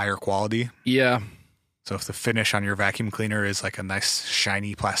of a higher quality. Yeah. So if the finish on your vacuum cleaner is like a nice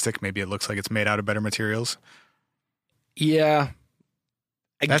shiny plastic, maybe it looks like it's made out of better materials. Yeah.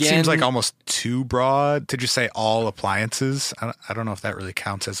 Again, that seems like almost too broad to just say all appliances. I don't know if that really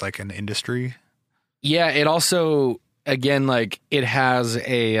counts as like an industry. Yeah, it also, again, it has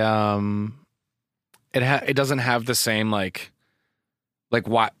a it doesn't have the same like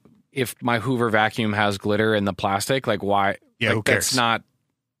what if my Hoover vacuum has glitter in the plastic? Like why? Yeah, like, who cares? That's not.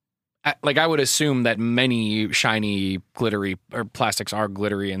 I would assume that many shiny, glittery or plastics are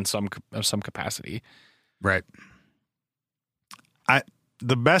glittery in some capacity. Right.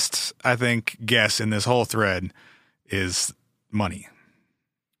 The best, I think, guess in this whole thread is money.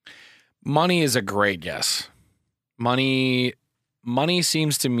 Money is a great guess. Money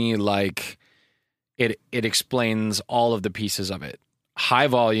seems to me like it explains all of the pieces of it. High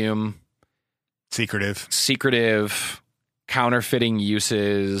volume, secretive, counterfeiting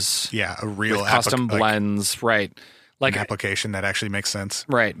uses. Yeah, a real custom blends, right? Like an application that actually makes sense.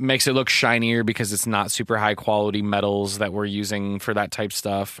 Right. Makes it look shinier because it's not super high quality metals that we're using for that type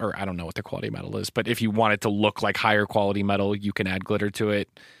stuff. Or I don't know what the quality metal is, but if you want it to look like higher quality metal, you can add glitter to it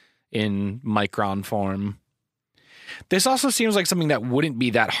in micron form. This also seems like something that wouldn't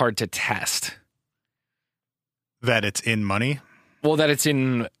be that hard to test. That it's in money? Well, that it's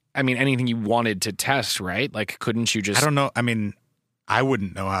in, I mean, anything you wanted to test, right? Like, couldn't you just... I don't know. I mean, I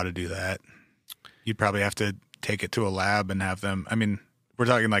wouldn't know how to do that. You'd probably have to take it to a lab and have them, I mean, we're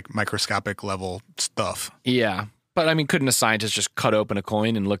talking like microscopic level stuff. Yeah. But I mean, couldn't a scientist just cut open a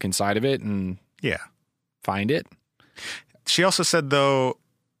coin and look inside of it and find it? She also said, though,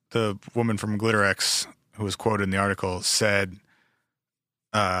 the woman from GlitterX, who was quoted in the article, said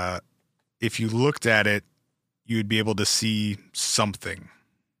if you looked at it, you'd be able to see something.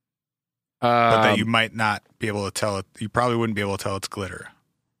 But that you might not be able to tell it. You probably wouldn't be able to tell it's glitter.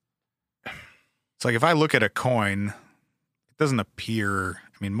 It's like if I look at a coin, it doesn't appear.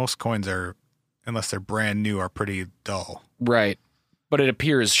 I mean, most coins are, unless they're brand new, are pretty dull. Right. But it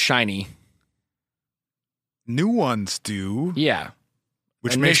appears shiny. New ones do. Yeah.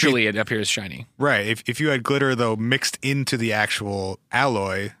 Which initially it appears shiny. Right. If you had glitter, though, mixed into the actual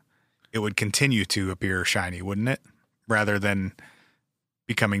alloy, it would continue to appear shiny, wouldn't it? Rather than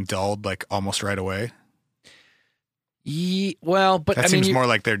becoming dulled like almost right away. Well, but that seems more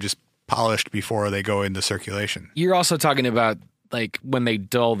like they're just polished before they go into circulation. You're also talking about like when they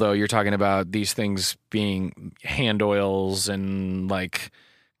dull, though. You're talking about these things being hand oils and like.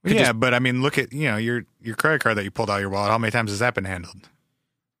 Yeah, but I mean, look at your credit card that you pulled out of your wallet. How many times has that been handled?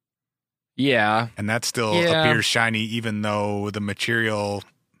 Yeah, and that still appears shiny, even though the material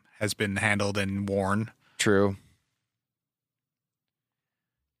has been handled and worn. True.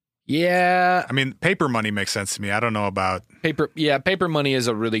 Yeah. I mean, paper money makes sense to me. I don't know about paper. Yeah, paper money is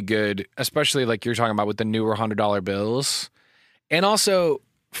a really good, especially like you're talking about with the newer $100 bills. And also,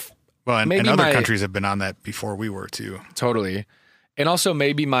 well, and other countries have been on that before we were too. Totally. And also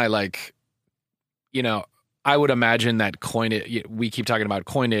maybe my like, I would imagine that coinage, we keep talking about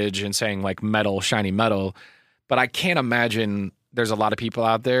coinage and saying like metal, shiny metal, but I can't imagine there's a lot of people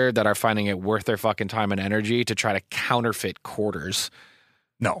out there that are finding it worth their fucking time and energy to try to counterfeit quarters.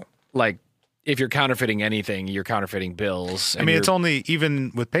 No. Like, if you're counterfeiting anything, you're counterfeiting bills. I mean, it's only,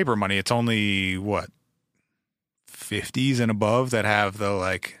 even with paper money, it's only, 50s and above that have the,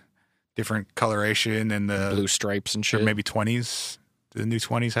 like, different coloration and the... blue stripes and shit. Or maybe 20s. The new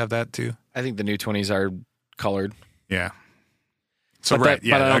 20s have that, too? I think the new 20s are colored. Yeah. So, but right,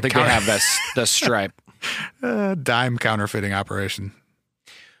 but I don't think they have the stripe. Dime counterfeiting operation.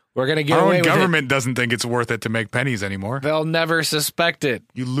 We're going to get away with it. Our own government doesn't think it's worth it to make pennies anymore. They'll never suspect it.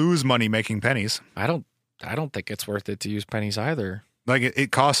 You lose money making pennies. I don't think it's worth it to use pennies either. Like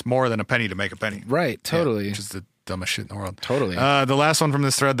it costs more than a penny to make a penny. Right, totally. Which is the dumbest shit in the world. Totally. The last one from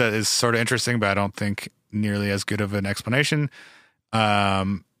this thread that is sort of interesting, but I don't think nearly as good of an explanation,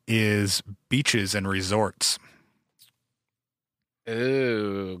 is beaches and resorts.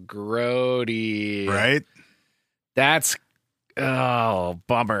 Ooh, grody. Right? That's... Oh,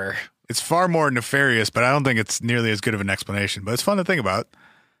 bummer. It's far more nefarious, but I don't think it's nearly as good of an explanation. But it's fun to think about.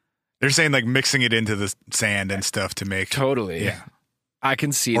 They're saying like mixing it into the sand and stuff to make... Totally. Yeah. I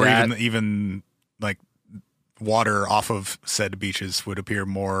can see or that. Or even like water off of said beaches would appear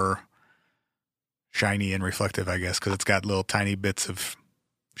more shiny and reflective, I guess, because it's got little tiny bits of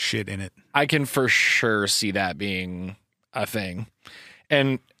shit in it. I can for sure see that being a thing.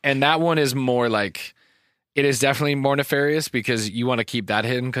 And that one is more like... It is definitely more nefarious because you want to keep that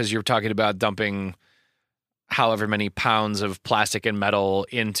hidden because you're talking about dumping however many pounds of plastic and metal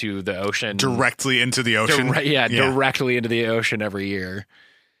into the ocean. Directly into the ocean. Directly into the ocean every year.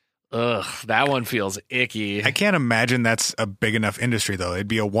 Ugh, that one feels icky. I can't imagine that's a big enough industry, though. It'd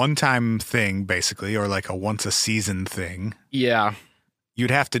be a one-time thing, basically, or like a once-a-season thing. Yeah. You'd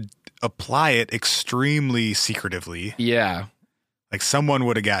have to apply it extremely secretively. Yeah. Like someone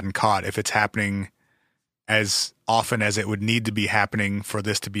would have gotten caught if it's happening as often as it would need to be happening for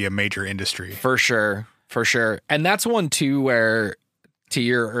this to be a major industry. For sure. And that's one too where, to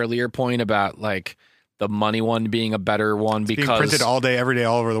your earlier point about like the money one being a better one because being printed all day, every day,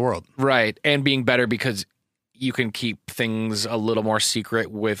 all over the world. Right. And being better because you can keep things a little more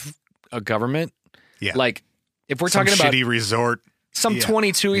secret with a government. Yeah. Like if we're Some talking about shitty resort. some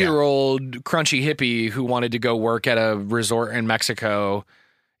 22-year-old crunchy hippie who wanted to go work at a resort in Mexico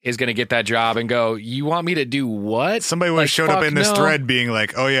is going to get that job and go, you want me to do what? Somebody would have showed up in this thread being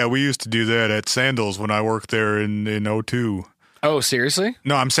like, oh yeah, we used to do that at Sandals when I worked there in 02. Oh, seriously?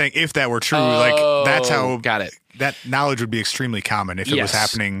 No, I'm saying if that were true, like that's how got it. That knowledge would be extremely common if it was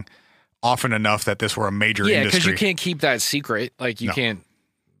happening often enough that this were a major industry. Yeah, because you can't keep that secret. Like you can't,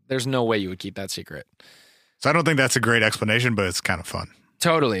 there's no way you would keep that secret. So I don't think that's a great explanation, but it's kind of fun.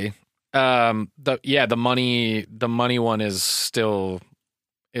 Totally. The money one is still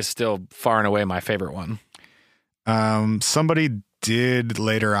far and away my favorite one. Somebody did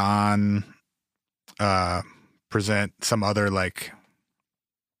later on present some other like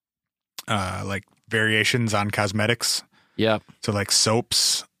variations on cosmetics. Yeah. So like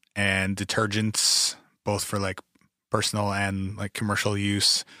soaps and detergents, both for like personal and like commercial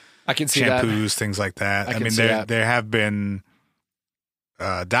use. I can see shampoos, things like that. I mean, there have been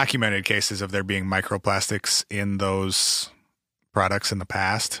documented cases of there being microplastics in those products in the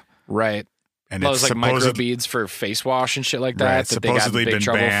past. Right. And it's like microbeads for face wash and shit like that. Right, that supposedly they got in big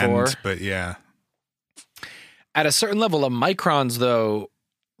trouble banned, for. But yeah. At a certain level of microns, though,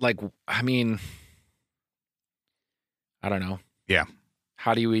 like, I mean, I don't know. Yeah.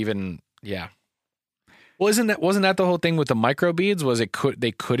 How do you even? Yeah. Well, wasn't that the whole thing with the microbeads? Was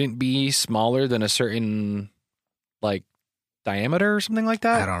they couldn't be smaller than a certain like diameter or something like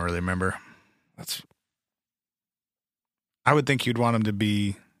that? I don't really remember. I would think you'd want them to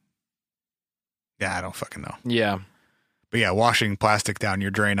be. Yeah, I don't fucking know. Yeah. But yeah, washing plastic down your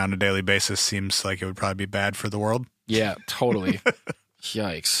drain on a daily basis seems like it would probably be bad for the world. Yeah, totally.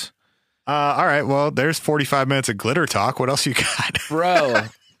 Yikes. All right. Well, there's 45 minutes of glitter talk. What else you got? Bro,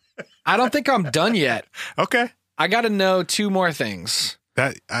 I don't think I'm done yet. Okay. I got to know two more things.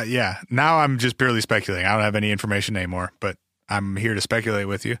 Yeah. Now I'm just purely speculating. I don't have any information anymore, but I'm here to speculate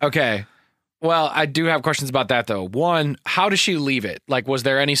with you. Okay. Well, I do have questions about that, though. One, how does she leave it? Like, was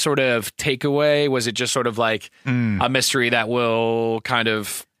there any sort of takeaway? Was it just sort of like a mystery that will kind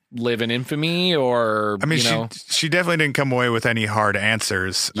of live in infamy? Or, I mean, she definitely didn't come away with any hard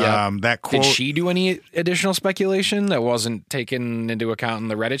answers. Yep. That quote, did she do any additional speculation that wasn't taken into account in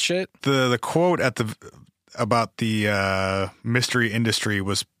the Reddit shit? The quote about the mystery industry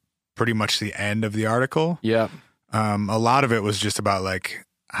was pretty much the end of the article. Yeah. A lot of it was just about like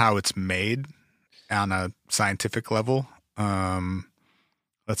how it's made on a scientific level.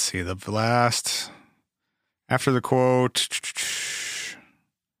 Let's see, the last after the quote.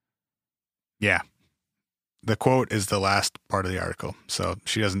 Yeah. The quote is the last part of the article. So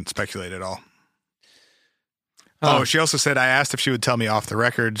she doesn't speculate at all. Oh, she also said, I asked if she would tell me off the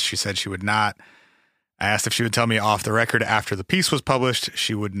record. She said she would not. I asked if she would tell me off the record after the piece was published.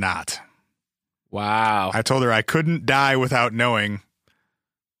 She would not. Wow. I told her I couldn't die without knowing.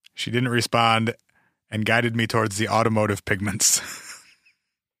 She didn't respond and guided me towards the automotive pigments.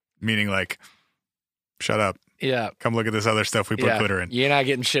 Meaning like, shut up. Yeah. Come look at this other stuff we put glitter in. You're not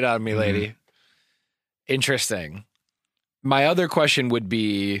getting shit out of me, lady. Mm-hmm. Interesting. My other question would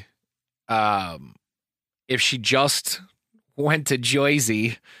be, if she just went to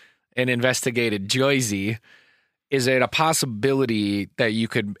Joyzy and investigated Joyzy, is it a possibility that you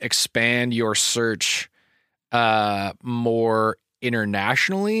could expand your search more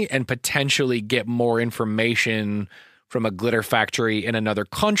internationally and potentially get more information from a glitter factory in another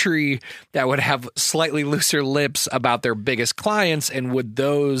country that would have slightly looser lips about their biggest clients? And would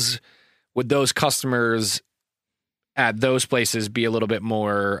those customers at those places be a little bit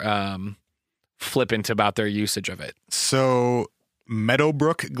more flippant about their usage of it? So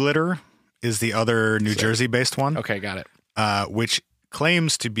Meadowbrook Glitter is the other New Jersey-based one. Okay, got it. Which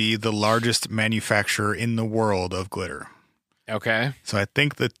claims to be the largest manufacturer in the world of glitter. Okay. So I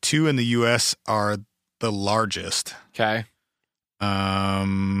think the two in the U.S. are the largest. Okay. But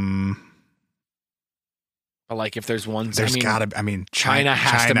like if there's one, there's gotta. I mean, China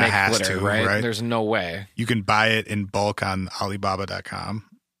has to make glitter, right? There's no way you can buy it in bulk on Alibaba.com.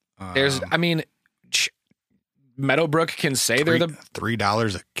 Meadowbrook can say they're the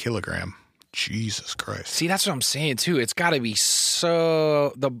 $3 a kilogram. Jesus Christ. See, that's what I'm saying too. It's got to be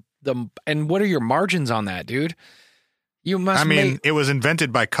so and what are your margins on that, dude? You must I mean, it was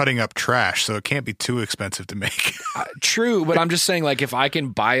invented by cutting up trash, so it can't be too expensive to make. True, but I'm just saying, like, if I can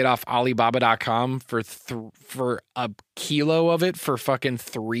buy it off Alibaba.com for a kilo of it for fucking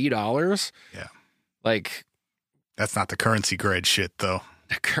 $3, Yeah. like, That's not the currency grade shit, though.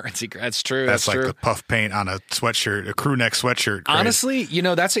 the currency. That's true. That's like true. the puff paint on a sweatshirt, a crew neck sweatshirt grade. Honestly,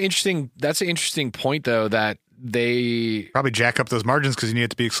 that's an interesting point, though, that they Probably jack up those margins because you need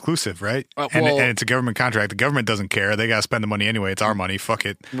it to be exclusive, right? And it's a government contract. The government doesn't care. They got to spend the money anyway. It's our money. Fuck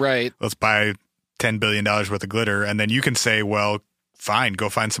it. right. Let's buy $10 billion worth of glitter. And then you can say, well, fine, go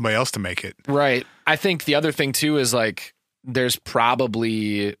find somebody else to make it. Right. I think the other thing too is like there's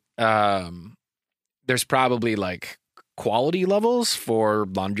probably like quality levels for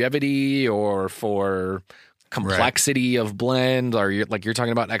longevity or for complexity of blend, or you're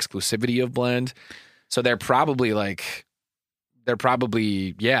talking about exclusivity of blend. So they're probably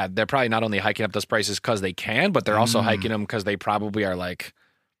not only hiking up those prices because they can, but they're also hiking them because they probably are like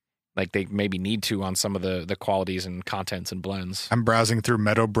they maybe need to on some of the qualities and contents and blends. I'm browsing through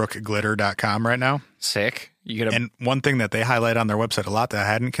meadowbrookglitter.com right now. Sick. And one thing that they highlight on their website a lot that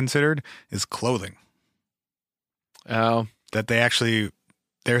I hadn't considered is clothing. Oh. That they actually,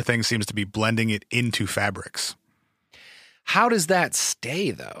 their thing seems to be blending it into fabrics. How does that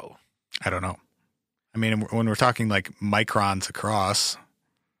stay though? I don't know. I mean, when we're talking like microns across,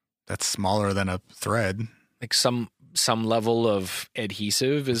 that's smaller than a thread. Like some level of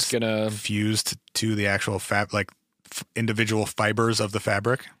adhesive is gonna fused to the actual individual fibers of the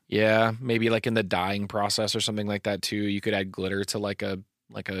fabric. Yeah, maybe like in the dyeing process or something like that too. You could add glitter to like a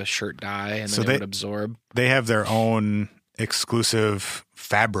shirt dye, and then it would absorb. They have their own exclusive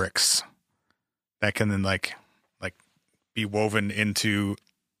fabrics that can then like be woven into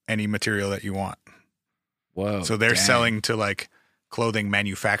any material that you want. Whoa! So they're selling to like clothing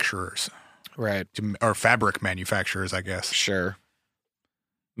manufacturers. Right. Or fabric manufacturers, I guess. Sure.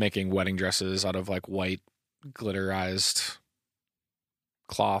 Making wedding dresses out of like white glitterized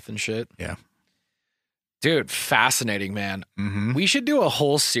cloth and shit. Yeah. Dude, fascinating, man. Mm-hmm. We should do a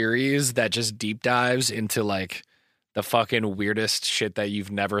whole series that just deep dives into like the fucking weirdest shit that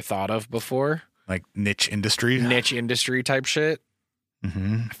you've never thought of before. Like niche industry type shit.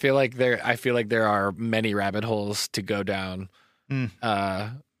 Mm-hmm. I feel like there are many rabbit holes to go down.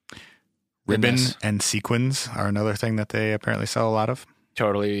 Ribbon and sequins are another thing that they apparently sell a lot of.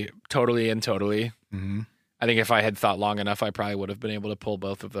 Totally. Mm-hmm. I think if I had thought long enough, I probably would have been able to pull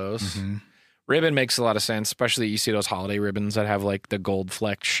both of those. Mm-hmm. Ribbon makes a lot of sense, especially you see those holiday ribbons that have like the gold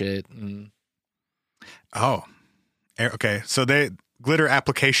fleck shit. Oh, okay. So they glitter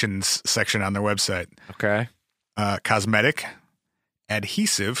applications section on their website. Okay. Cosmetic,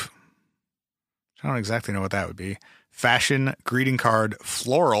 adhesive. I don't exactly know what that would be. Fashion, greeting card,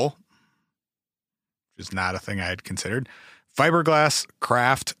 floral, which is not a thing I had considered. Fiberglass,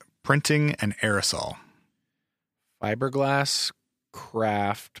 craft, printing, and aerosol. Fiberglass,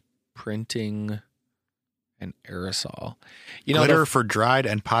 craft, printing, and aerosol. Glitter for dried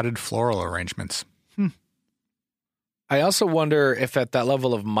and potted floral arrangements. I also wonder if at that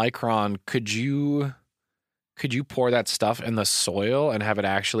level of micron, could you pour that stuff in the soil and have it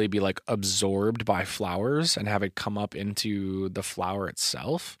actually be like absorbed by flowers and have it come up into the flower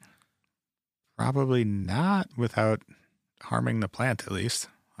itself? Probably not without harming the plant, at least.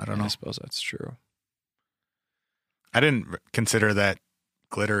 I don't know. I suppose that's true. I didn't consider that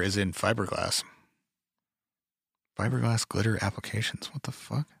glitter is in fiberglass. Fiberglass glitter applications. What the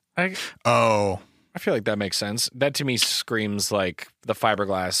fuck? I feel like that makes sense. That to me screams like the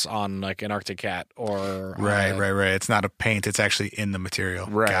fiberglass on like an Arctic Cat or right. It's not a paint; it's actually in the material.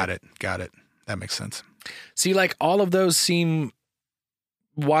 Right. Got it. That makes sense. See, like all of those seem,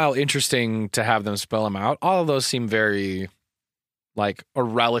 while interesting to have them spell them out, all of those seem very, like, or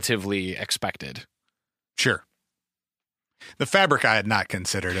relatively expected. Sure. The fabric I had not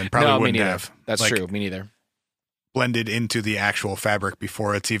considered and probably wouldn't have. That's true. Me neither. Blended into the actual fabric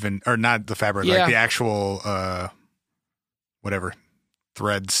before it's even, or not the fabric, like the actual, whatever,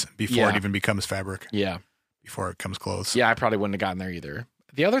 threads before it even becomes fabric. Yeah. Before it comes close. Yeah, I probably wouldn't have gotten there either.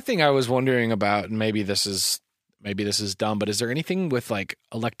 The other thing I was wondering about, and maybe this is dumb, but is there anything with like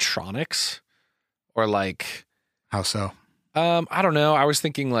electronics or like, how so? I don't know. I was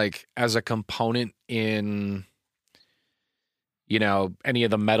thinking like as a component in, any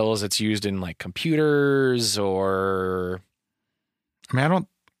of the metals that's used in like computers or. I mean,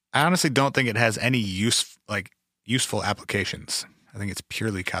 I honestly don't think it has any useful applications. I think it's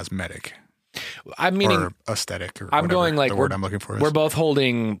purely cosmetic. I'm meaning or aesthetic or I'm going like the word I'm looking for is. We're both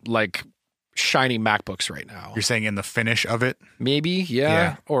holding like shiny MacBooks right now. You're saying in the finish of it? Maybe,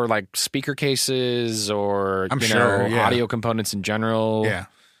 yeah. Or like speaker cases or I'm sure, yeah. audio components in general. Yeah.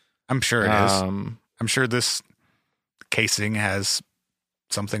 I'm sure it is. I'm sure this casing has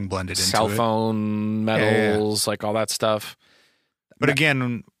something blended into it. Cell phone metals, like all that stuff. But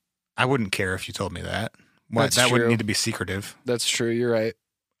again, I wouldn't care if you told me that. That's that true. wouldn't need to be secretive. That's true. You're right.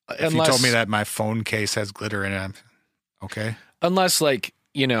 If you told me that my phone case has glitter in it, I'm okay. Unless, like,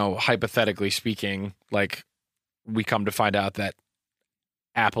 hypothetically speaking, like we come to find out that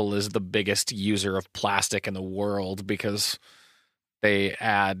Apple is the biggest user of plastic in the world because they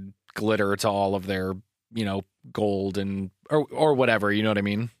add glitter to all of their, gold and or whatever. You know what I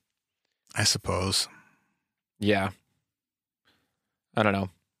mean? I suppose. Yeah. I don't know.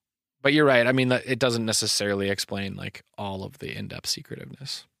 But you're right. I mean, it doesn't necessarily explain like all of the in-depth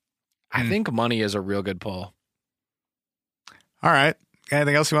secretiveness. I think money is a real good pull. All right.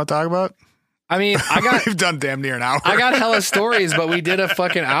 Anything else you want to talk about? I mean, we've done damn near an hour. I got hella stories, but we did a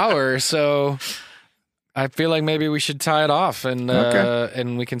fucking hour, so I feel like maybe we should tie it off and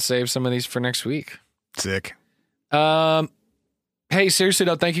we can save some of these for next week. Sick. Hey, seriously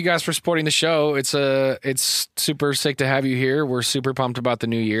though, thank you guys for supporting the show. It's super sick to have you here. We're super pumped about the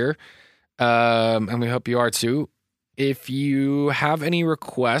new year. And we hope you are too. If you have any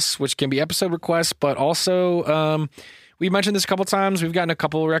requests, which can be episode requests, but also we mentioned this a couple times. We've gotten a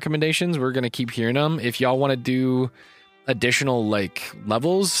couple of recommendations. We're going to keep hearing them. If y'all want to do additional like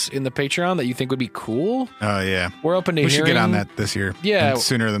levels in the Patreon that you think would be cool. Oh yeah. We're open to hearing. We should get on that this year. Yeah.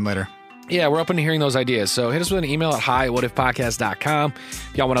 Sooner than later. Yeah, we're open to hearing those ideas. So hit us with an email at hi@whatifpodcast.com.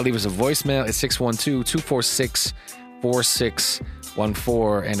 If y'all want to leave us a voicemail, it's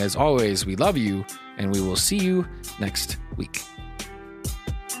 612-246-4614. And as always, we love you, and we will see you next week.